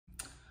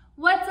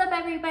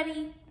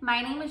everybody, my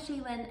name is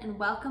Shaelyn and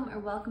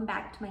welcome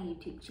back to my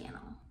YouTube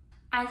channel.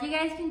 As you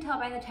guys can tell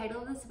by the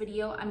title of this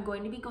video, I'm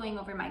going to be going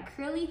over my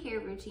curly hair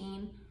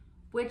routine,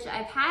 which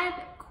I've had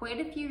quite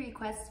a few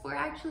requests for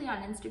actually on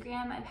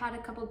Instagram. I've had a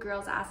couple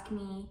girls ask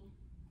me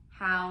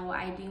how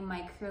I do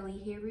my curly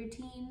hair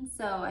routine,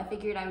 so I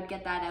figured I would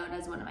get that out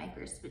as one of my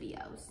first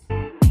videos.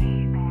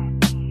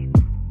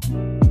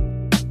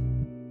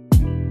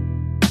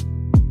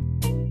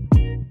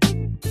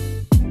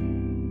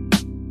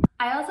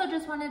 I also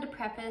just wanted to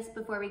preface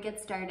before we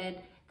get started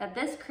that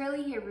this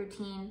curly hair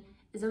routine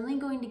is only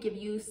going to give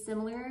you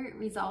similar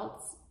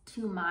results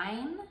to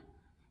mine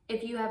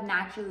if you have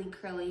naturally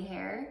curly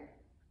hair.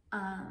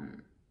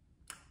 I'm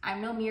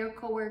no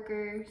miracle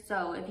worker,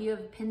 so if you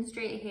have pin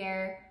straight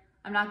hair,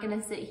 I'm not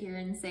gonna sit here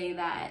and say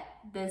that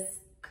this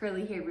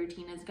curly hair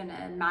routine is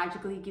gonna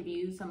magically give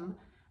you some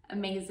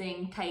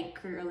amazing tight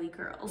curly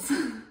curls.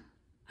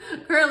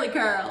 Curly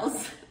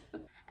curls.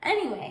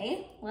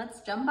 Anyway,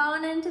 let's jump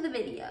on into the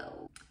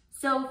video.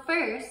 So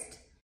first,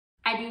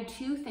 I do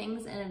two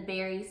things in a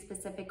very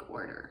specific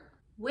order,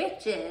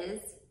 which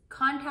is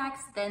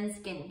contacts, then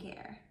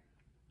skincare.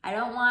 I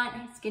don't want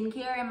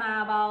skincare in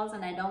my eyeballs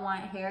and I don't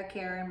want hair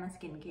care in my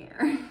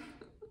skincare.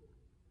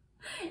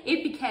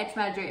 If you catch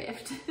my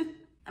drift.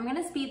 I'm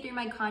gonna speed through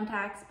my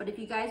contacts, but if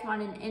you guys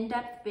want an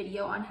in-depth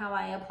video on how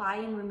I apply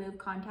and remove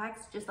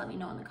contacts, just let me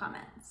know in the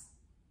comments.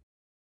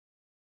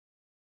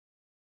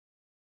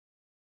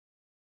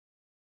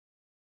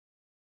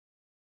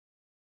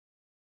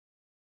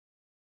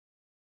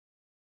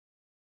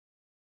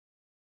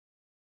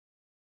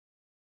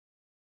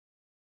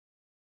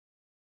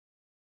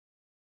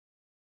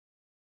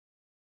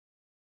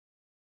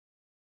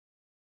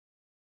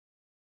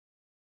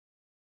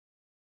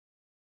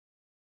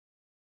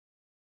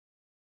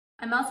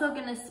 I'm also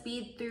gonna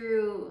speed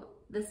through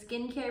the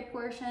skincare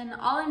portion.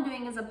 All I'm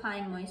doing is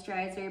applying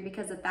moisturizer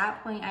because at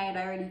that point I had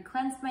already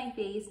cleansed my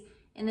face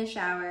in the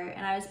shower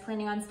and I was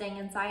planning on staying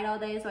inside all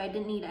day, so I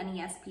didn't need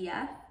any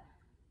SPF.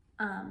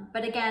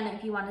 But again,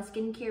 if you want a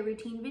skincare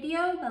routine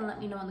video, then let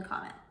me know in the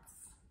comments.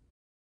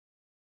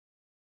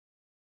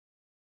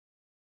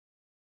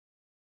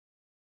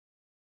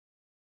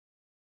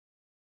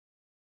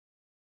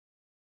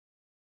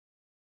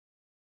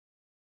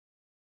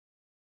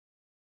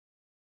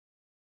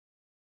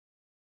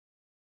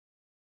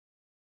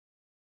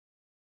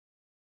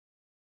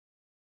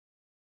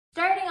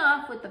 Starting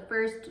off with the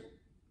first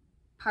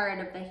part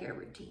of the hair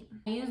routine.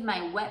 I use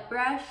my wet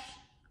brush,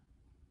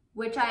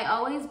 which I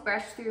always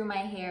brush through my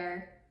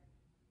hair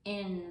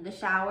in the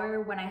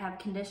shower when I have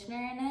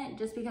conditioner in it,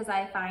 just because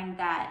I find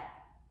that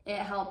it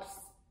helps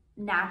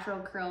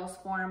natural curls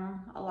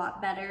form a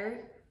lot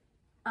better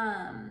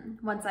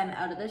once I'm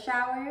out of the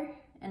shower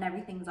and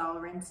everything's all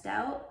rinsed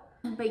out.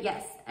 But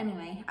yes,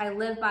 anyway, I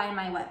live by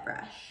my wet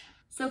brush.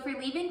 So for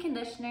leave-in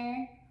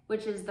conditioner,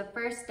 which is the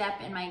first step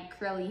in my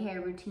curly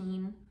hair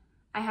routine,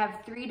 I have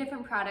 3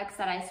 different products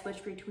that I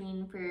switch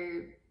between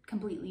for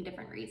completely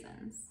different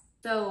reasons.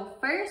 So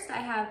first I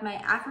have my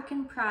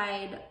African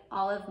Pride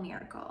Olive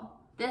Miracle.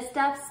 This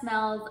stuff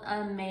smells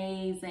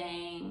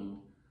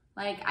amazing.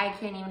 Like, I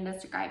can't even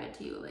describe it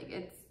to you. Like,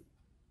 it's,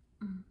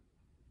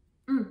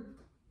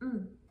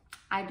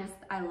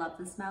 I love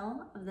the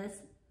smell of this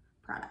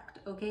product,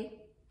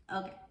 okay?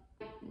 Okay.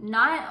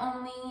 Not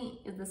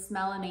only is the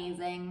smell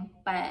amazing,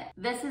 but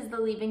this is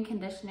the leave-in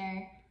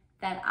conditioner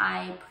that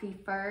I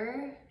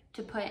prefer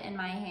to put in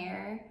my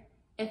hair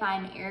if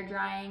I'm air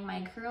drying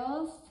my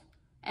curls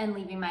and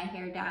leaving my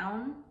hair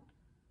down.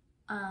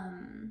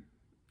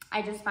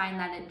 I just find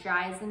that it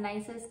dries the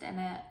nicest and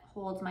it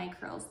holds my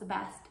curls the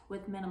best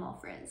with minimal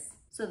frizz.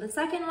 So the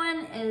second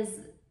one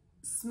is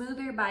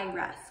Smoother by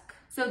Rusk.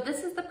 So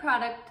this is the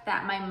product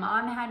that my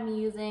mom had me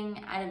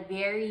using at a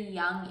very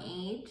young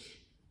age.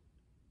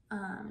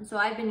 So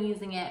I've been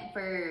using it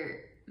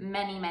for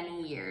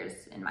many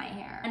years in my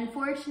hair.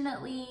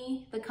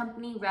 Unfortunately, the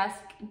company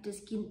Rusk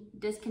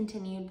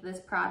discontinued this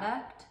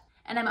product,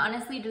 and I'm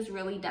honestly just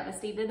really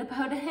devastated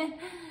about it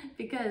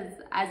because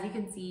as you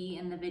can see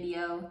in the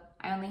video,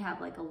 I only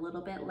have like a little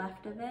bit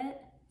left of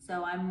it.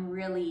 So I'm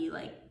really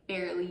like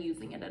barely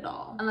using it at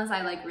all, unless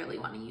I like really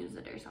want to use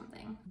it or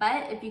something.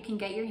 But if you can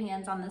get your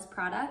hands on this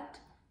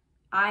product,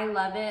 I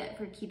love it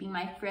for keeping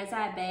my frizz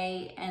at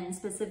bay and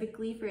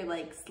specifically for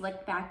like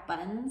slick back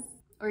buns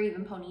or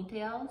even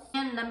ponytails.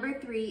 And number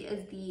 3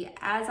 is the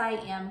As I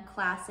Am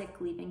Classic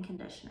Leave-In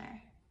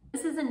Conditioner.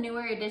 This is a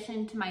newer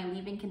addition to my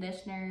leave-in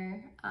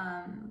conditioner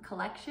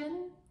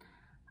collection,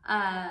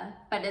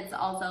 but it's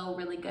also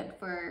really good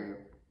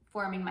for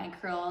forming my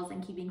curls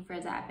and keeping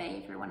frizz at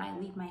bay for when I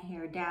leave my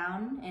hair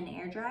down and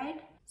air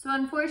dried. So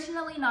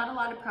unfortunately, not a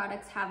lot of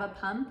products have a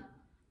pump,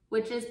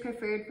 which is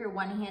preferred for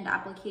one-hand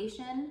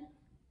application.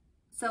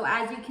 So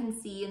as you can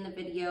see in the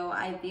video,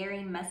 I very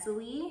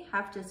messily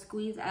have to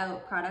squeeze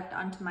out product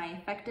onto my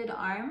affected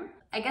arm.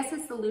 I guess the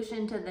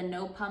solution to the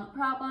no pump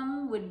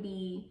problem would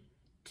be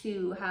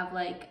to have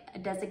like a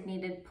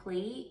designated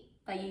plate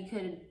that you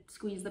could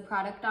squeeze the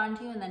product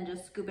onto and then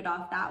just scoop it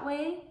off that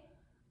way.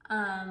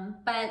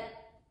 But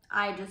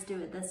I just do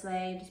it this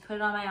way. Just put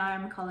it on my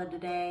arm, call it a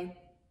day,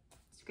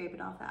 scrape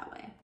it off that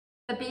way.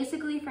 But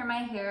basically for my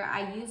hair,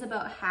 I use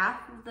about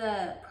half of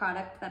the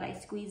product that I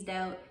squeezed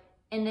out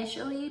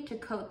initially to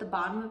coat the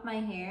bottom of my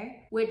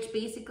hair, which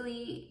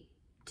basically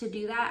to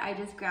do that, I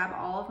just grab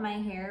all of my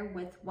hair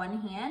with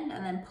one hand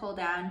and then pull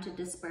down to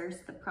disperse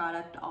the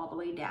product all the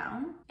way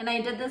down. And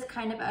I did this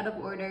kind of out of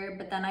order,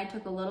 but then I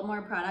took a little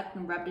more product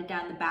and rubbed it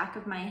down the back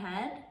of my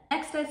head.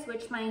 Next, I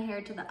switched my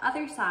hair to the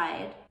other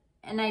side,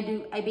 and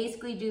I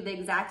basically do the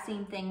exact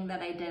same thing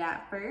that I did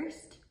at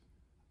first.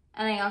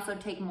 And I also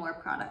take more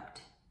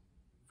product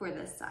for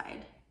this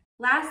side.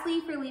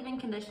 Lastly, for leave-in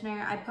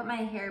conditioner, I put my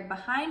hair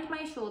behind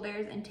my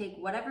shoulders and take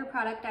whatever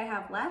product I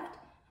have left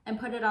and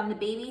put it on the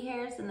baby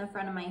hairs in the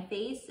front of my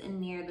face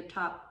and near the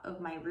top of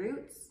my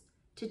roots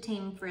to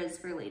tame frizz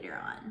for later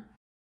on.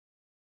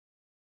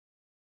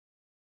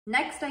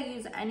 Next, I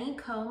use any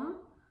comb.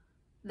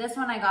 This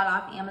one I got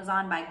off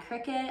Amazon by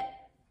Cricut,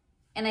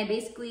 and I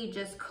basically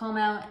just comb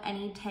out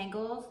any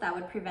tangles that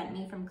would prevent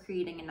me from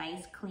creating a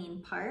nice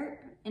clean part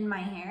in my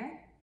hair.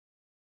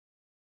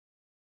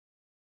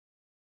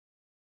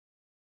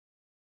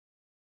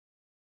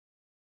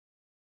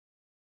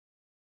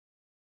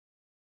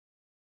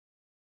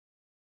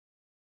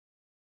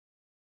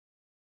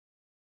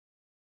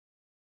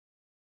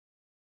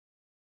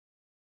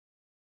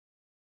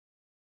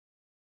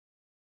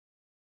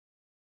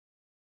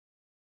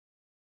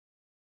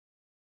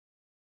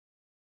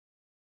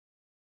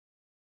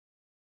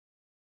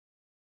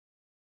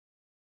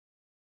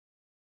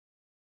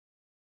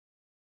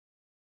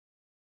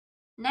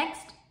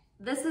 Next,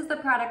 this is the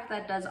product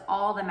that does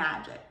all the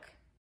magic.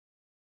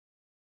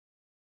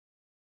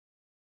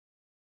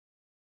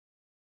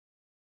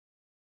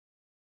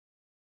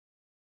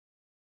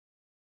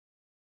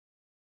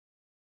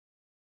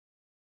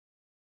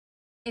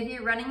 If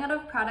you're running out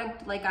of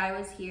product like I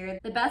was here,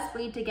 the best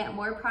way to get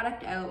more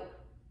product out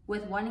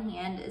with one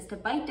hand is to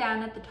bite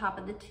down at the top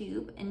of the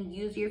tube and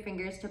use your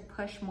fingers to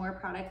push more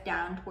product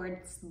down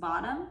towards the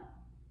bottom.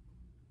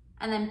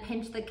 And then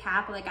pinch the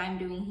cap like I'm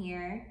doing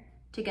here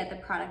to get the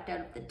product out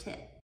of the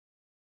tip.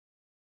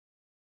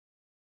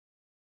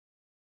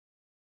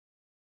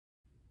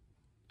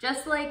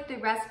 Just like the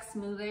Rest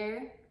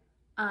Smoother,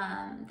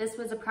 this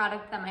was a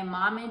product that my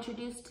mom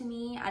introduced to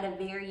me at a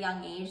very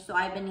young age. So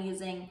I've been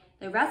using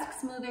the Rest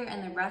Smoother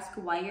and the Rest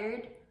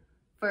Wired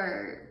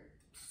for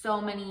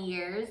so many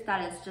years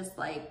that it's just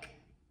like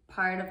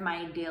part of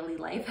my daily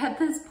life at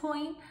this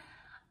point.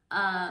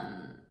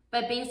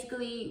 But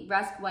basically,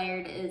 Rest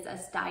Wired is a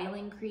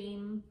styling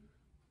cream.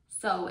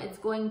 So it's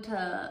going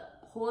to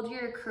hold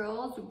your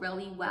curls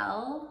really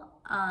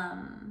well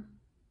and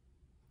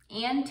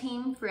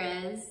tame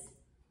frizz,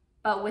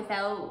 but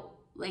without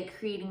like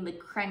creating the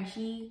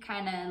crunchy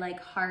kind of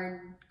like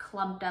hard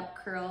clumped up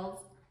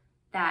curls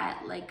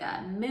that like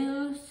a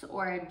mousse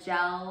or a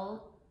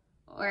gel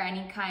or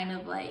any kind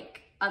of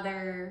like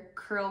other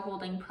curl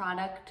holding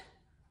product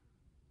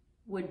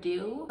would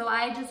do. So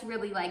I just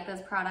really like this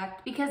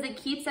product because it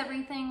keeps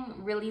everything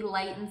really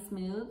light and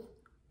smooth,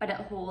 but it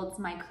holds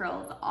my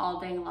curls all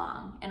day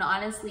long, and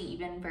honestly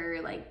even for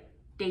like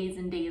days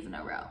and days in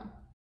a row.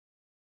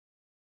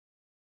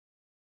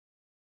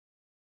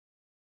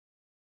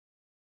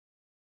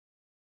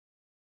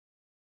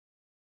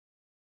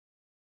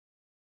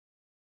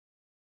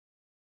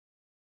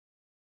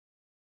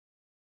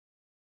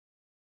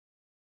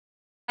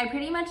 I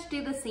pretty much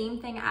do the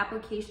same thing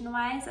application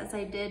wise as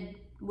I did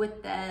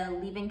with the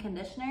leave-in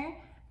conditioner,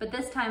 but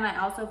this time I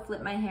also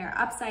flip my hair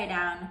upside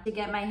down to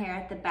get my hair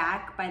at the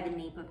back by the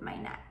nape of my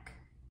neck.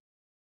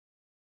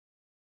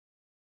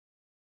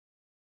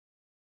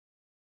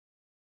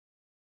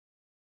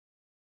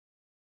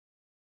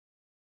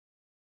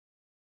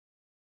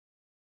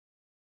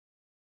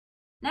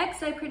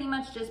 Next, I pretty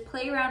much just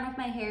play around with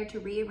my hair to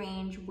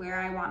rearrange where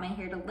I want my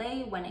hair to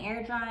lay when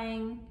air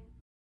drying.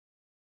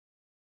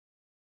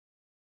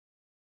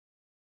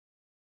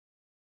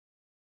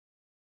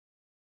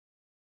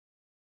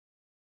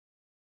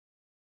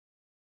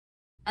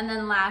 And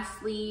then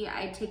lastly,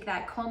 I take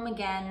that comb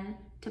again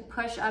to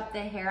push up the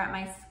hair at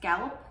my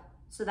scalp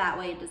so that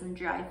way it doesn't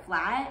dry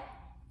flat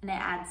and it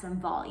adds some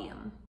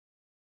volume.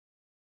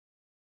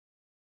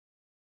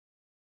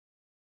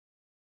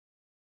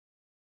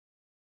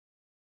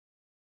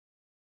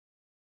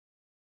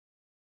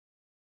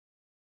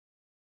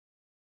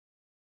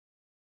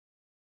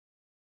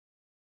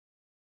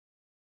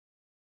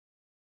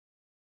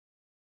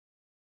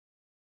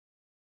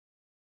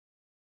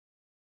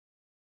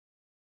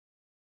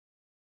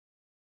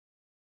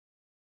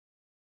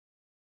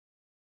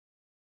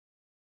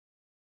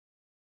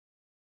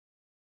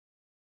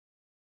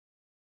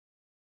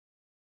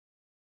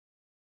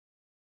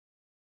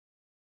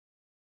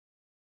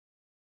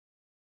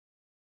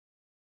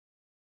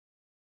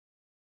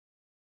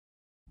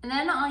 And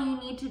then all you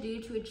need to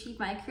do to achieve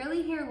my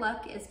curly hair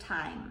look is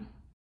time.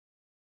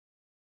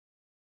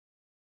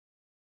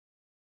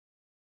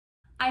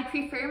 I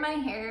prefer my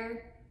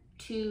hair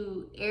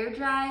to air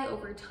dry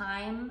over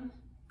time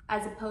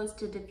as opposed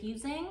to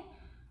diffusing.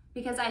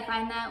 because I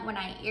find that when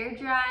I air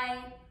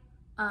dry,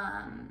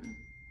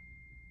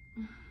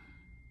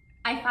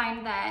 I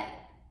find that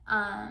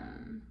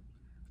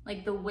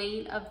like the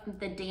weight of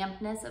the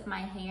dampness of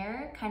my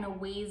hair kind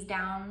of weighs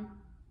down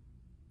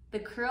the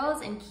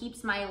curls and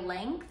keeps my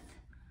length,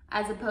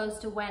 as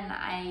opposed to when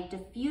I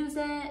diffuse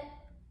it,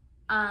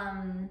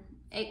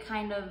 it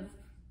kind of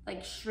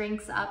like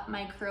shrinks up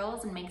my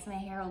curls and makes my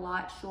hair a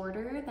lot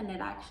shorter than it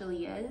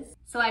actually is.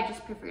 So I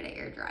just prefer to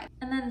air dry.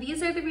 And then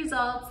these are the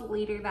results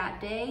later that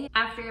day,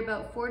 after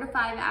about 4 to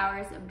 5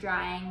 hours of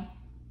drying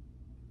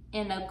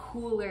in a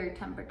cooler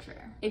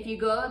temperature. If you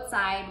go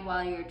outside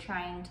while you're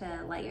trying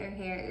to let your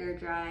hair air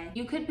dry,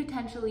 you could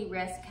potentially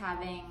risk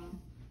having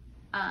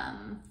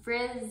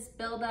frizz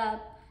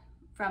buildup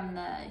from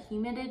the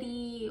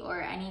humidity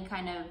or any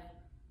kind of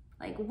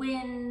like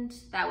wind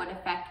that would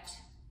affect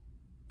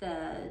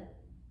the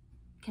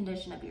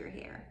condition of your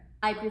hair.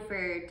 I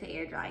prefer to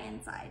air dry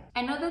inside.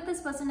 I know that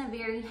this wasn't a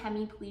very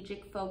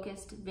hemiplegic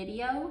focused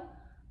video,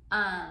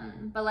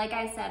 but like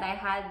I said, I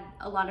had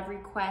a lot of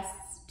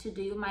requests to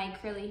do my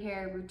curly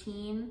hair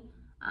routine,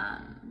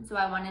 so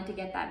I wanted to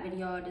get that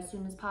video out as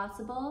soon as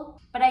possible.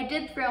 But I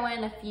did throw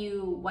in a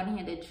few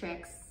one-handed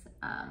tricks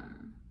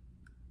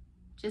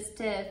just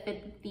to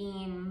fit the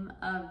theme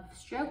of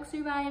stroke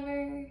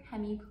survivor,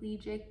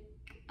 hemiplegic,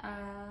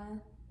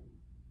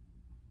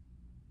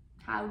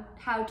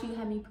 how to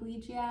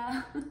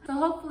hemiplegia. So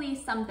hopefully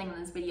something in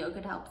this video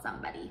could help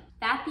somebody.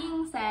 That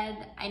being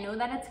said, I know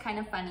that it's kind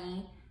of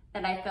funny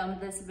that I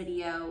filmed this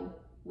video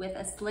with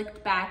a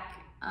slicked back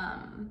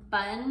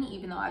bun,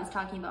 even though I was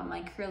talking about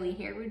my curly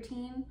hair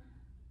routine.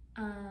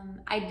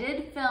 I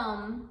did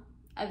film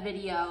a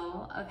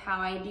video of how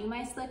I do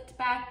my slicked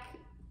back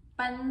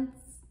buns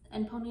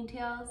and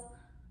ponytails.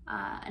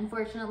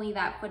 Unfortunately,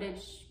 that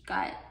footage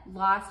got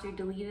lost or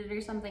deleted or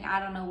something. I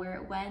don't know where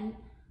it went.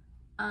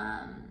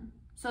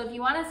 So if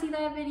you want to see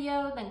that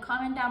video, then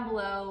comment down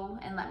below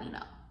and let me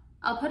know.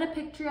 I'll put a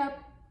picture up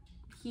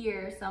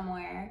here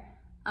somewhere,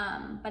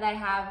 but I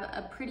have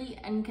a pretty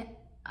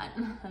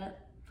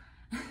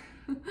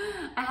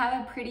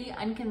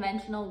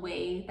unconventional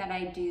way that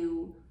I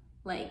do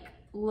like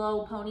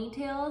low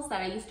ponytails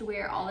that I used to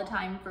wear all the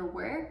time for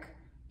work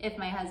if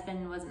my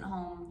husband wasn't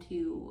home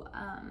to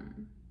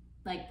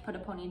like put a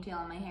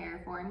ponytail in my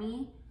hair for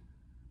me.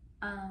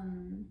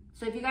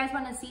 So if you guys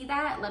want to see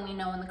that, let me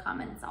know in the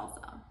comments also.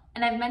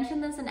 And I've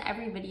mentioned this in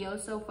every video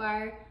so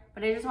far,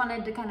 but I just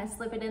wanted to kind of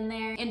slip it in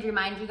there and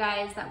remind you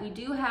guys that we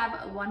do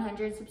have a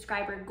 100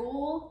 subscriber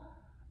goal.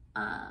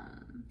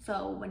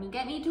 So when you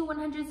get me to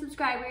 100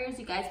 subscribers,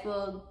 you guys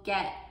will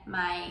get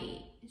my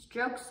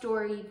stroke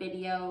story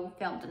video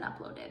filmed and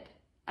uploaded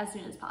as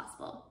soon as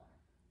possible.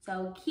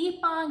 So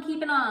keep on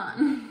keeping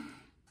on.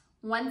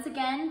 Once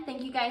again,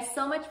 thank you guys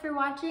so much for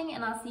watching,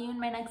 and I'll see you in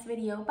my next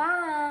video.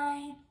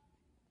 Bye!